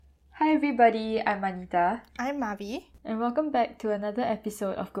Hi everybody, I'm Anita. I'm Mavi. And welcome back to another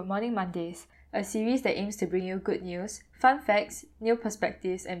episode of Good Morning Mondays, a series that aims to bring you good news, fun facts, new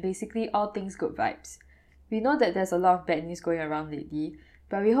perspectives, and basically all things good vibes. We know that there's a lot of bad news going around lately,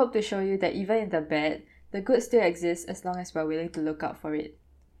 but we hope to show you that even in the bad, the good still exists as long as we're willing to look out for it.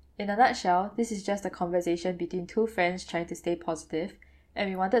 In a nutshell, this is just a conversation between two friends trying to stay positive, and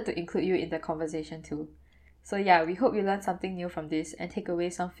we wanted to include you in the conversation too. So yeah, we hope you learned something new from this and take away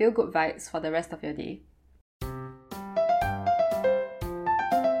some feel-good vibes for the rest of your day.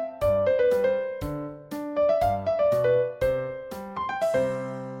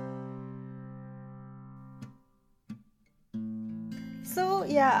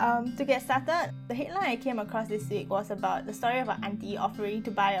 To get started, the headline I came across this week was about the story of an auntie offering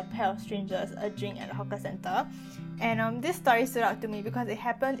to buy a pair of strangers a drink at a hawker centre. And this story stood out to me because it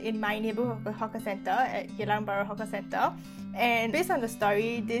happened in my neighbourhood hawker centre at Geylang Bahru Hawker Centre. And based on the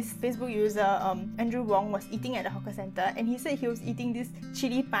story, this Facebook user, Andrew Wong, was eating at the hawker centre and he said he was eating this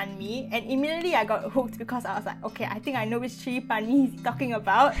chili pan mee, and immediately I got hooked because I was like, okay, I think I know which chili pan mee he's talking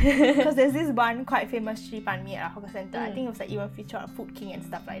about because there's this one quite famous chili pan mee at a hawker centre. I think it was like even featured on Food King and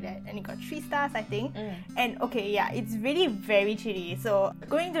stuff like that, and it got 3 stars I think. And okay, yeah, it's really very chili. So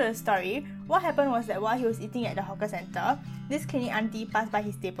going to the story, what happened was that while he was eating at the hawker centre, this cleaning auntie passed by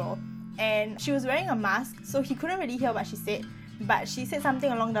his table and she was wearing a mask, so he couldn't really hear what she said, but she said something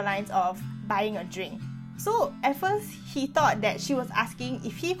along the lines of buying a drink. So at first he thought that she was asking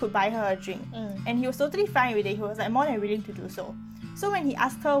if he could buy her a drink, and he was totally fine with it. He was like more than willing to do so. So when he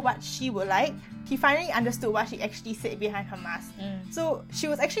asked her what she would like, he finally understood what she actually said behind her mask. So she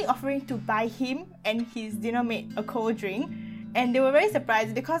was actually offering to buy him and his dinner mate a cold drink. And they were very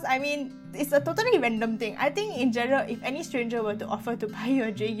surprised because, I mean, it's a totally random thing. I think in general, if any stranger were to offer to buy you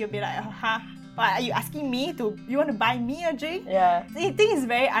a drink, you'll be like, huh? What, are you asking me you want to buy me a drink? Yeah. I think it's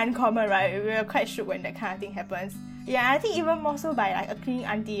very uncommon, right? We're quite shook when that kind of thing happens. Yeah, I think even more so by like a cleaning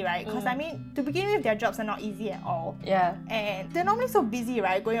auntie, right? Because I mean, to begin with, their jobs are not easy at all. Yeah. And they're normally so busy,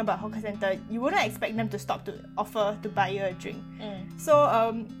 right? Going about hawker centre, you wouldn't expect them to stop to offer to buy you a drink.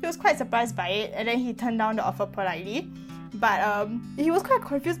 So he was quite surprised by it, and then he turned down the offer politely. But he was quite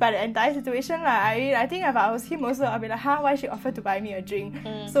confused by the entire situation. I think if I was him also, I'd be like, why she offered to buy me a drink?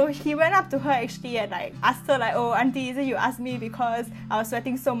 So he went up to her actually and like asked her like, oh auntie, is it you asked me because I was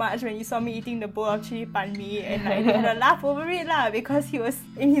sweating so much when you saw me eating the bowl of chili pan mee? And like they had a laugh over it because he was,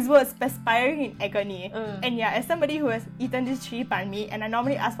 in his words, perspiring in agony. And yeah, as somebody who has eaten this chili pan mee, and I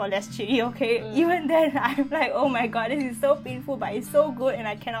normally ask for less chili, okay, even then I'm like, oh my god, this is so painful, but it's so good and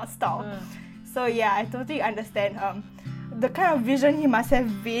I cannot stop. So yeah, I totally understand the kind of vision he must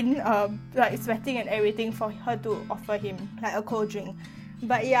have been, like sweating and everything, for her to offer him like a cold drink.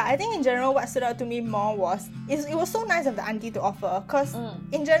 But yeah, I think in general what stood out to me more was it was so nice of the auntie to offer, because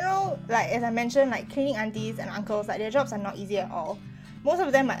in general, like as I mentioned, like cleaning aunties and uncles, like their jobs are not easy at all. Most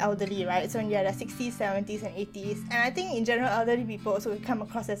of them are elderly, right? So in their 60s, 70s and 80s. And I think in general, elderly people also come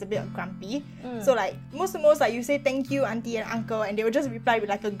across as a bit of grumpy. So like, most like you say thank you auntie and uncle, and they will just reply with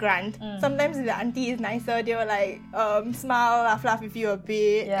like a grunt. Sometimes if the auntie is nicer, they will like smile, laugh with you a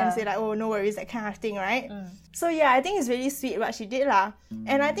bit, and say like, oh no worries, that kind of thing, right? So yeah, I think it's really sweet what she did lah.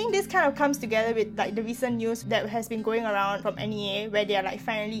 And I think this kind of comes together with like the recent news that has been going around from NEA, where they are like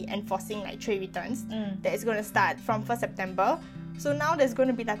finally enforcing like tray returns that is going to start from 1st September. So now there's going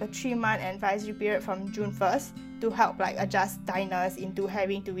to be like a 3-month advisory period from June 1st to help like adjust diners into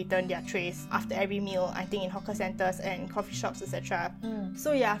having to return their trays after every meal, I think in hawker centres and coffee shops, etc.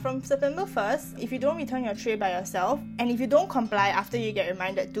 So yeah, from September 1st, if you don't return your tray by yourself, and if you don't comply after you get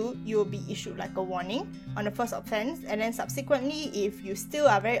reminded to, you will be issued like a warning on the first offence, and then subsequently, if you still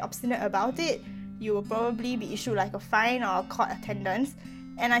are very obstinate about it, you will probably be issued like a fine or a court attendance.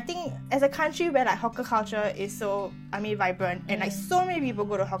 And I think as a country where like hawker culture is so, vibrant, and like so many people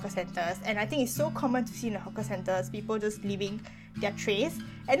go to hawker centres, and I think it's so common to see in the hawker centres people just leaving their trays,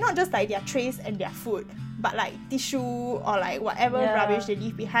 and not just like their trays and their food, but like tissue or like whatever rubbish they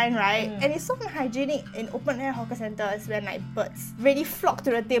leave behind, right? And it's so unhygienic in open air hawker centres when like birds really flock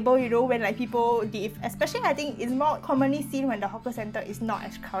to the table, you know, when like people leave. Especially I think it's more commonly seen when the hawker centre is not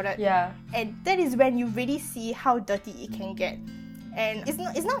as crowded. And that is when you really see how dirty it can get. And it's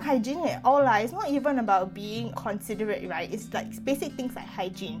not hygienic at all lah. It's not even about being considerate, right? It's like basic things like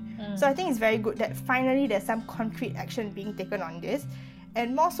hygiene. So I think it's very good that finally there's some concrete action being taken on this.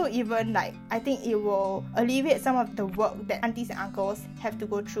 And more so even like, I think it will alleviate some of the work that aunties and uncles have to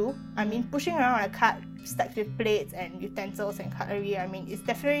go through. I mean, pushing around a cart stacked with plates and utensils and cutlery, I mean, it's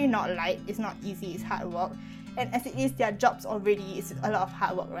definitely not light, it's not easy, it's hard work. And as it is, their jobs already is a lot of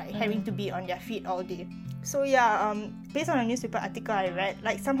hard work, right? Having to be on their feet all day. So yeah, based on a newspaper article I read,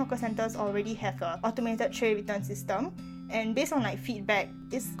 like some hawker centers already have a automated tray return system. And based on like feedback,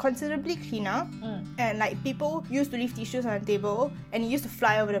 it's considerably cleaner. And like people used to leave tissues on the table and it used to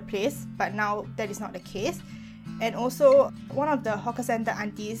fly over the place, but now that is not the case. And also, one of the hawker center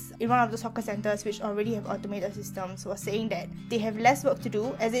aunties in one of those hawker centers which already have automated systems was saying that they have less work to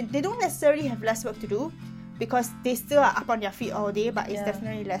do, as in they don't necessarily have less work to do because they still are up on their feet all day, but it's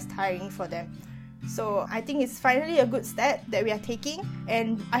definitely less tiring for them. So I think it's finally a good step that we are taking,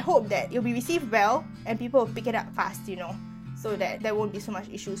 and I hope that it'll be received well and people will pick it up fast, so that there won't be so much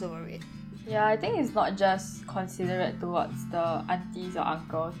issues over it. Yeah, I think it's not just considerate towards the aunties or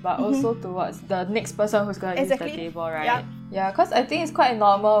uncles, but also towards the next person who's going to use the table, right? Yeah, because I think it's quite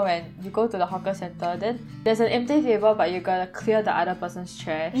normal when you go to the hawker center, then there's an empty table, but you gotta clear the other person's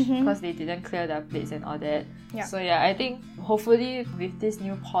trash because they didn't clear their plates and all that. So yeah, I think hopefully with this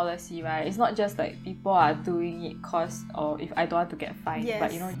new policy, right, it's not just like people are doing it cause or if I don't want to get fined,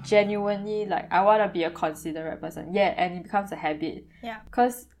 but genuinely like I want to be a considerate person. Yeah, and it becomes a habit. Yeah.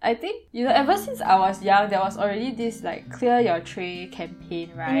 Because I think, ever since I was young, there was already this like clear your tray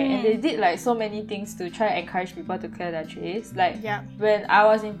campaign, right? And they did like so many things to try and encourage people to clear their trays. Like when I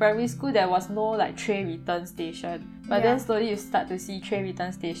was in primary school, there was no like tray return station. But then slowly you start to see tray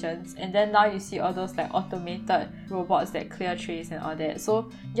return stations, and then now you see all those like automated robots that clear trays and all that. So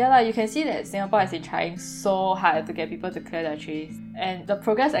yeah, you can see that Singapore has been trying so hard to get people to clear their trays. And the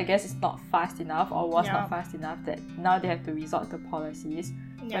progress, I guess, is not fast enough or was not fast enough that now they have to resort to policies.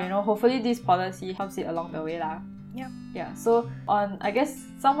 But hopefully this policy helps it along the way lah. Yeah, so on, I guess,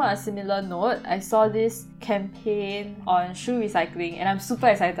 somewhat a similar note, I saw this campaign on shoe recycling and I'm super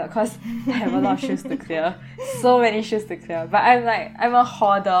excited because I have a lot of shoes to clear. So many shoes to clear. But I'm a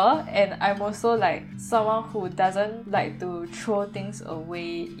hoarder and I'm also like someone who doesn't like to throw things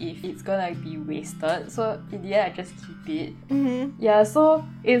away if it's gonna be wasted. So in the end, I just keep it. Yeah, so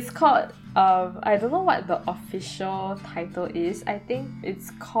it's called I don't know what the official title is. I think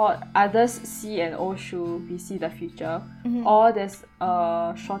it's called Others See an Old Shoe, We See the Future. Or there's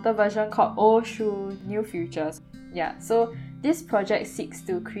a shorter version called Old Shoe, New Futures. Yeah, so this project seeks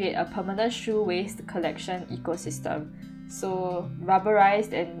to create a permanent shoe waste collection ecosystem. So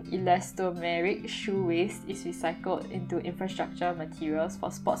rubberized and elastomeric shoe waste is recycled into infrastructure materials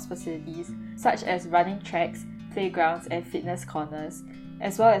for sports facilities such as running tracks, playgrounds and fitness corners,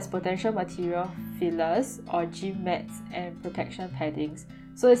 as well as potential material fillers or gym mats and protection paddings.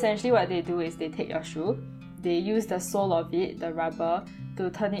 So essentially what they do is they take your shoe, they use the sole of it, the rubber, to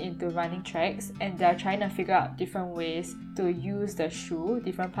turn it into running tracks, and they're trying to figure out different ways to use the shoe,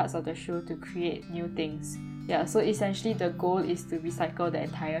 different parts of the shoe to create new things. Yeah, so essentially the goal is to recycle the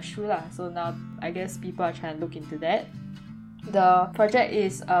entire shoe lah. So now I guess people are trying to look into that. The project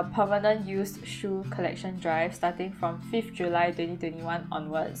is a permanent used shoe collection drive starting from 5th July 2021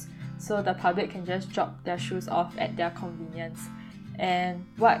 onwards. So the public can just drop their shoes off at their convenience. And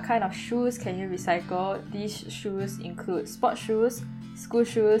what kind of shoes can you recycle? These shoes include sports shoes, school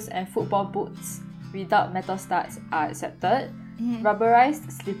shoes, and football boots without metal studs are accepted.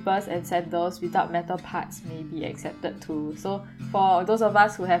 Rubberized slippers and sandals without metal parts may be accepted too. So for those of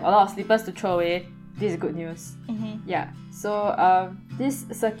us who have a lot of slippers to throw away, this is good news. Yeah, so this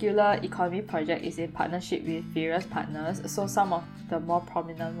circular economy project is in partnership with various partners. So some of the more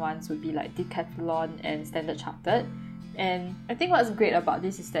prominent ones would be like Decathlon and Standard Chartered. And I think what's great about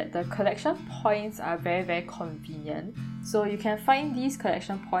this is that the collection points are very, very convenient. So you can find these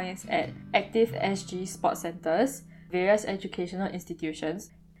collection points at Active SG Sports Centres, various educational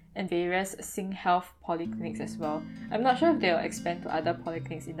institutions, and various SingHealth polyclinics as well. I'm not sure if they'll expand to other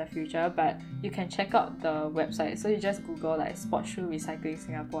polyclinics in the future, but you can check out the website. So you just Google like Sports Shoe Recycling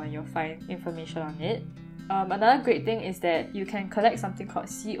Singapore and you'll find information on it. Another great thing is that you can collect something called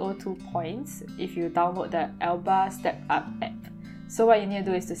CO2 points if you download the Alba Step Up app. So what you need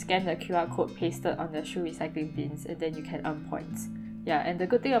to do is to scan the QR code pasted on the shoe recycling bins and then you can earn points. Yeah, and the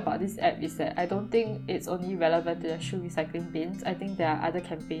good thing about this app is that I don't think it's only relevant to the shoe recycling bins. I think there are other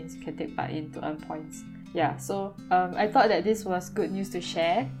campaigns you can take part in to earn points. Yeah, so I thought that this was good news to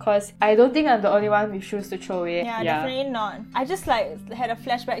share because I don't think I'm the only one with shoes to throw away. Yeah, definitely not. I just like had a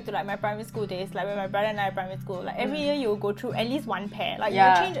flashback to like my primary school days, like when my brother and I were primary school. Like every year you'll go through at least one pair. Like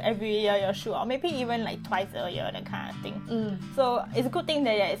you change every year your shoe, or maybe even like twice a year, that kind of thing. So it's a good thing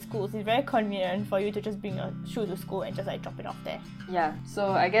that you're at schools. It's very convenient for you to just bring your shoe to school and just like drop it off there. Yeah,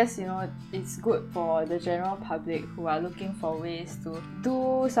 so I guess it's good for the general public who are looking for ways to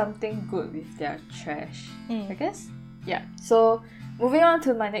do something good with their trash. I guess. Yeah. So moving on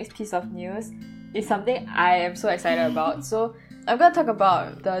to my next piece of news. is something I am so excited about. So I'm going to talk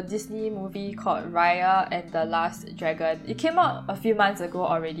about the Disney movie called Raya and the Last Dragon. It came out a few months ago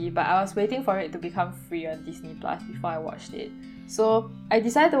already, but I was waiting for it to become free on Disney Plus before I watched it. So I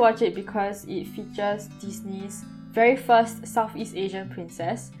decided to watch it because it features Disney's very first Southeast Asian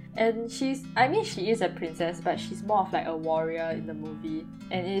princess. And she is a princess, but she's more of like a warrior in the movie.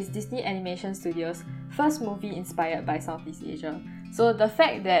 And it is Disney Animation Studios' first movie inspired by Southeast Asia. So the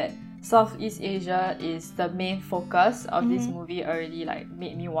fact that Southeast Asia is the main focus of this movie already like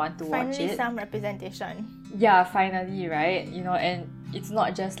made me want to watch it. Finally some representation. Yeah, finally, right? And it's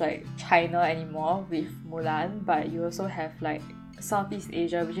not just like China anymore with Mulan, but you also have like Southeast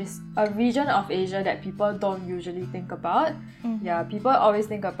Asia, which is a region of Asia that people don't usually think about. Yeah, people always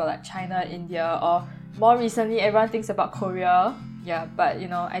think about like China, India, or more recently everyone thinks about Korea. Yeah, but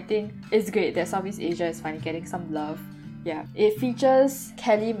I think it's great that Southeast Asia is finally getting some love. Yeah, it features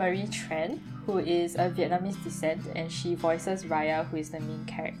Kelly Marie Tran, who is a Vietnamese descent, and she voices Raya, who is the main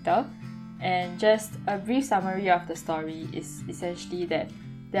character. And just a brief summary of the story is essentially that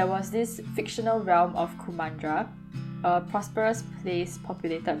there was this fictional realm of Kumandra, a prosperous place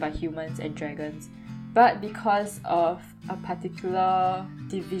populated by humans and dragons. But because of a particular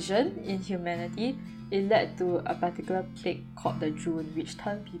division in humanity, it led to a particular plague called the June, which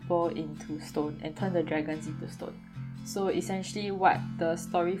turned people into stone and turned the dragons into stone. So essentially what the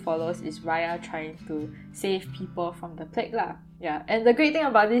story follows is Raya trying to save people from the plague lah. Yeah, and the great thing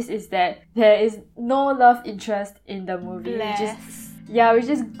about this is that there is no love interest in the movie, which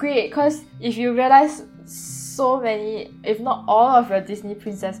is great, because if you realize so many, if not all of your Disney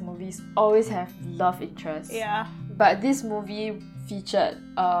princess movies always have love interest. Yeah. But this movie featured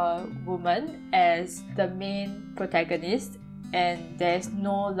a woman as the main protagonist, and there's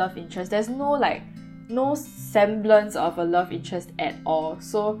no love interest. There's no semblance of a love interest at all.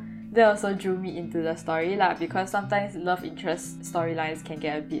 So that also drew me into the story lah, because sometimes love interest storylines can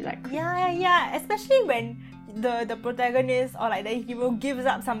get a bit like yeah, especially when the protagonist or like the hero gives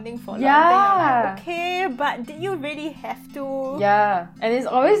up something for love. Yeah. Like, okay, but did you really have to? Yeah, and it's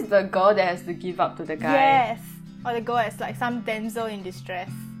always the girl that has to give up to the guy. Yes, or the girl is like some damsel in distress.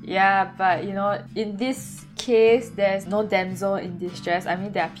 Yeah, but in this case, there's no damsel in distress. I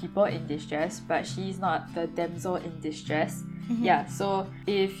mean, there are people in distress, but she's not the damsel in distress. Yeah, so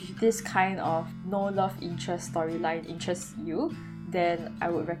if this kind of no love interest storyline interests you, then I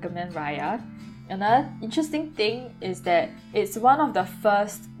would recommend Raya. Another interesting thing is that it's one of the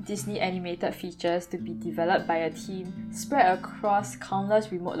first Disney animated features to be developed by a team spread across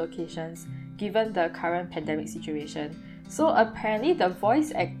countless remote locations given the current pandemic situation. So apparently the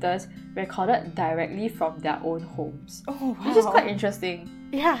voice actors recorded directly from their own homes. Oh, wow. Which is quite interesting.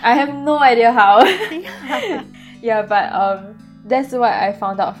 Yeah. I have no idea how. Yeah. Yeah, but that's what I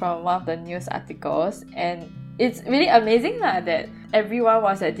found out from one of the news articles, and it's really amazing that everyone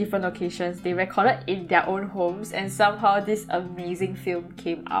was at different locations. They recorded in their own homes, and somehow this amazing film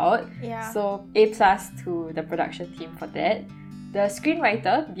came out. Yeah. So A+ to the production team for that. The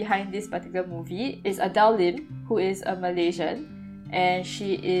screenwriter behind this particular movie is Adele Lim, who is a Malaysian, and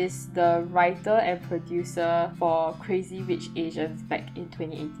she is the writer and producer for Crazy Rich Asians back in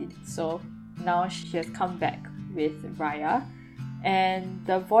 2018. So now she has come back with Raya. And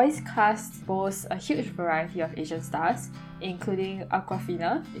the voice cast boasts a huge variety of Asian stars, including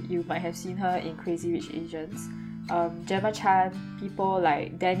Awkwafina. You might have seen her in Crazy Rich Asians. Gemma Chan, people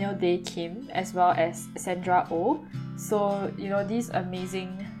like Daniel Day Kim, as well as Sandra Oh. So, these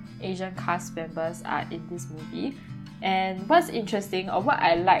amazing Asian cast members are in this movie. And what's interesting, or what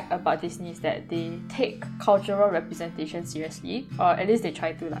I like about Disney, is that they take cultural representation seriously, or at least they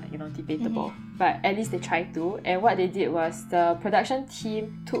try to, debatable. But at least they try to. And what they did was the production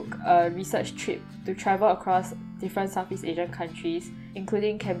team took a research trip to travel across different Southeast Asian countries,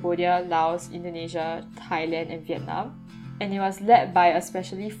 including Cambodia, Laos, Indonesia, Thailand, and Vietnam. And it was led by a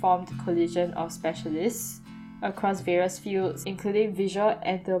specially formed coalition of specialists across various fields, including visual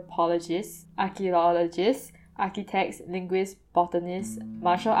anthropologists, archaeologists, architects, linguists, botanists,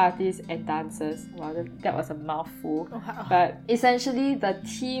 martial artists, and dancers. Wow, that was a mouthful. Wow. But essentially, the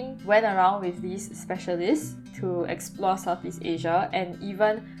team went around with these specialists to explore Southeast Asia, and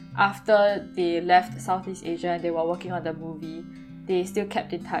even after they left Southeast Asia and they were working on the movie, they still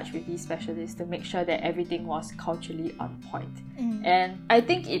kept in touch with these specialists to make sure that everything was culturally on point. And I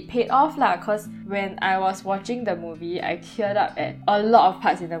think it paid off lah, because when I was watching the movie, I teared up at a lot of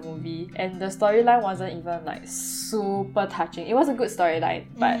parts in the movie, and the storyline wasn't even like super touching. It was a good storyline,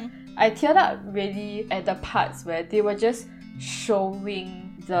 but I teared up really at the parts where they were just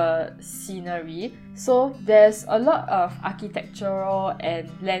showing the scenery. So there's a lot of architectural and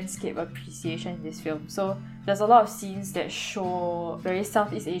landscape appreciation in this film. So there's a lot of scenes that show very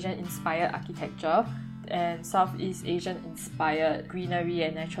Southeast Asian inspired architecture and Southeast Asian inspired greenery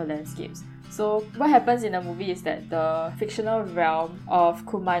and natural landscapes. So what happens in the movie is that the fictional realm of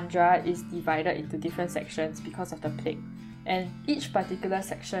Kumandra is divided into different sections because of the plague. And each particular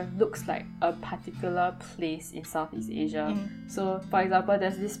section looks like a particular place in Southeast Asia. So for example,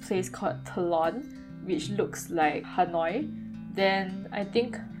 there's this place called Telon, which looks like Hanoi. Then I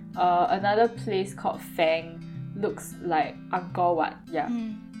think another place called Fang looks like Angkor Wat.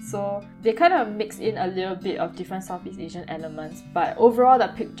 So they kind of mix in a little bit of different Southeast Asian elements, but overall the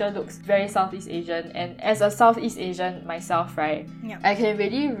picture looks very Southeast Asian. And as a Southeast Asian myself, right, I can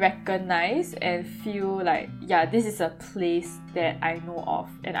really recognize and feel like, this is a place that I know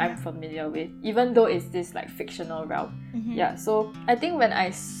of and I'm familiar with, even though it's this like fictional realm. So I think when I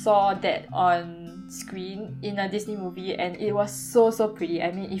saw that on screen in a Disney movie, and it was so pretty.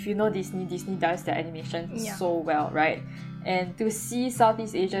 I mean, if you know Disney does their animation so well, right? And to see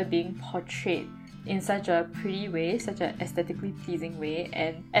Southeast Asia being portrayed in such a pretty way, such an aesthetically pleasing way,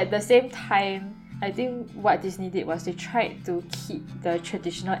 and at the same time, I think what Disney did was they tried to keep the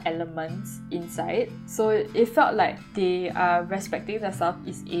traditional elements inside. So it felt like they are respecting the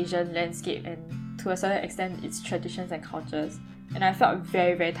Southeast Asian landscape and to a certain extent its traditions and cultures. And I felt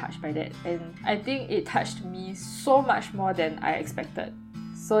very, very touched by that. And I think it touched me so much more than I expected.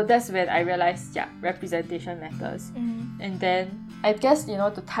 So that's when I realized, representation matters. And then I guess,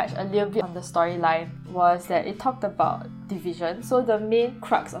 to touch a little bit on the storyline was that it talked about division. So the main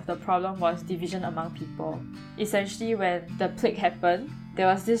crux of the problem was division among people. Essentially, when the plague happened, there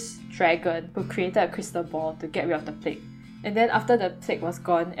was this dragon who created a crystal ball to get rid of the plague. And then after the plague was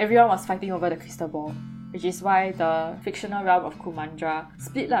gone, everyone was fighting over the crystal ball, which is why the fictional realm of Kumandra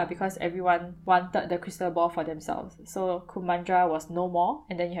split because everyone wanted the crystal ball for themselves. So Kumandra was no more,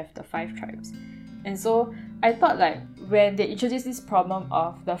 and then you have the 5 tribes. And so I thought when they introduced this problem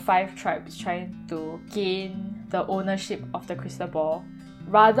of the 5 tribes trying to gain the ownership of the crystal ball,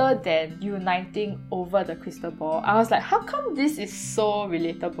 rather than uniting over the crystal ball, I was like, how come this is so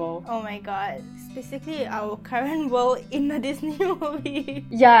relatable? Oh my god. It's basically our current world in a Disney movie.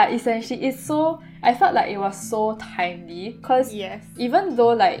 Essentially. I felt like it was so timely because even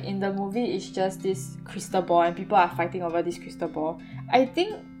though in the movie it's just this crystal ball and people are fighting over this crystal ball, I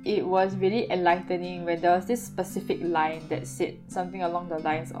think it was really enlightening when there was this specific line that said something along the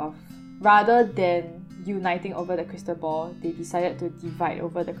lines of, rather than uniting over the crystal ball, they decided to divide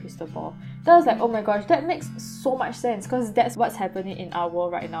over the crystal ball. That was like, oh my gosh, that makes so much sense because that's what's happening in our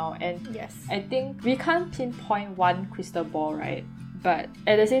world right now. And I think we can't pinpoint one crystal ball, right? But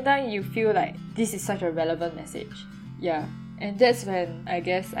at the same time, you feel like this is such a relevant message. And that's when I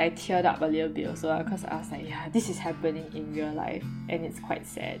guess I teared up a little bit also because I was like, this is happening in real life and it's quite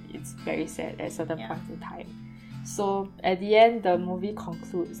sad. It's very sad at certain points in time. So at the end, the movie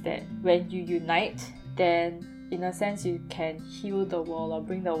concludes that when you unite, then in a sense you can heal the world or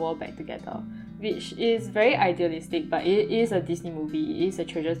bring the world back together, which is very idealistic, but it is a Disney movie, it is a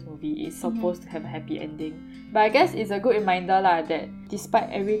children's movie, it's supposed to have a happy ending. But I guess it's a good reminder that despite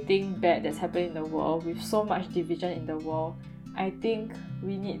everything bad that's happening in the world, with so much division in the world, I think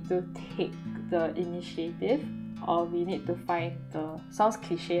we need to take the initiative, or we need to find sounds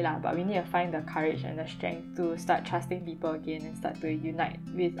cliche but we need to find the courage and the strength to start trusting people again and start to unite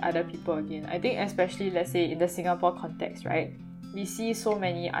with other people again. I think especially, let's say in the Singapore context, right? We see so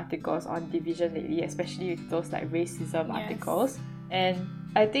many articles on division lately, especially with those racism articles. And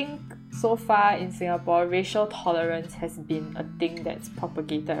I think so far in Singapore, racial tolerance has been a thing that's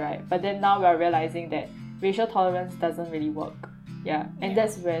propagated, right? But then now we're realizing that racial tolerance doesn't really work. And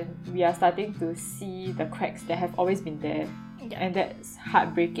that's when we are starting to see the cracks that have always been there. And that's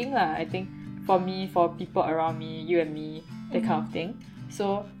heartbreaking I think, for me, for people around me, you and me, that kind of thing.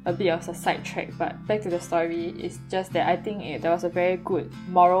 So a bit of a sidetrack, but back to the story, it's just that I think there was a very good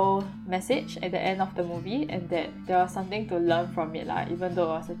moral message at the end of the movie, and that there was something to learn from it even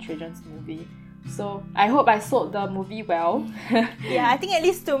though it was a children's movie. So I hope I sold the movie well. I think at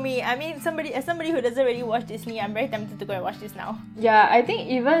least to me, I mean, as somebody who doesn't really watch Disney, I'm very tempted to go and watch this now. I think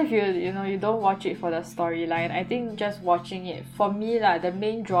even if you don't watch it for the storyline, I think just watching it, for me the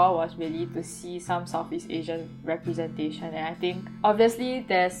main draw was really to see some Southeast Asian representation. And I think obviously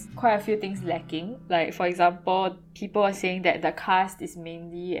there's quite a few things lacking. For example, people are saying that the cast is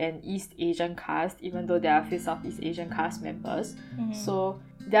mainly an East Asian cast, even though there are a few Southeast Asian cast members. So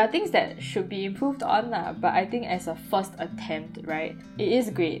There are things that should be improved on lah, but I think as a first attempt, right, it is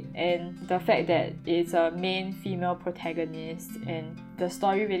great. And the fact that it's a main female protagonist and the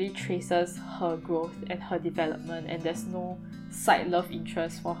story really traces her growth and her development, and there's no side love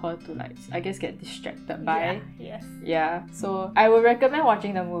interest for her to like, I guess, get distracted by. Yeah, so I would recommend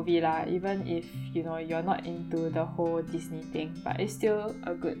watching the movie lah, even if, you know, you're not into the whole Disney thing, but it's still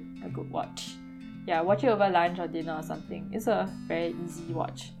a good watch. Yeah, watch it over lunch or dinner or something. It's a very easy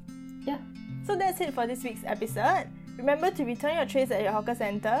watch. Yeah. So that's it for this week's episode. Remember to return your trays at your hawker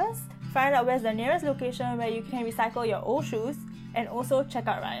centres, find out where's the nearest location where you can recycle your old shoes, and also check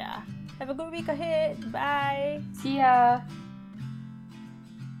out Raya. Have a good week ahead. Bye. See ya.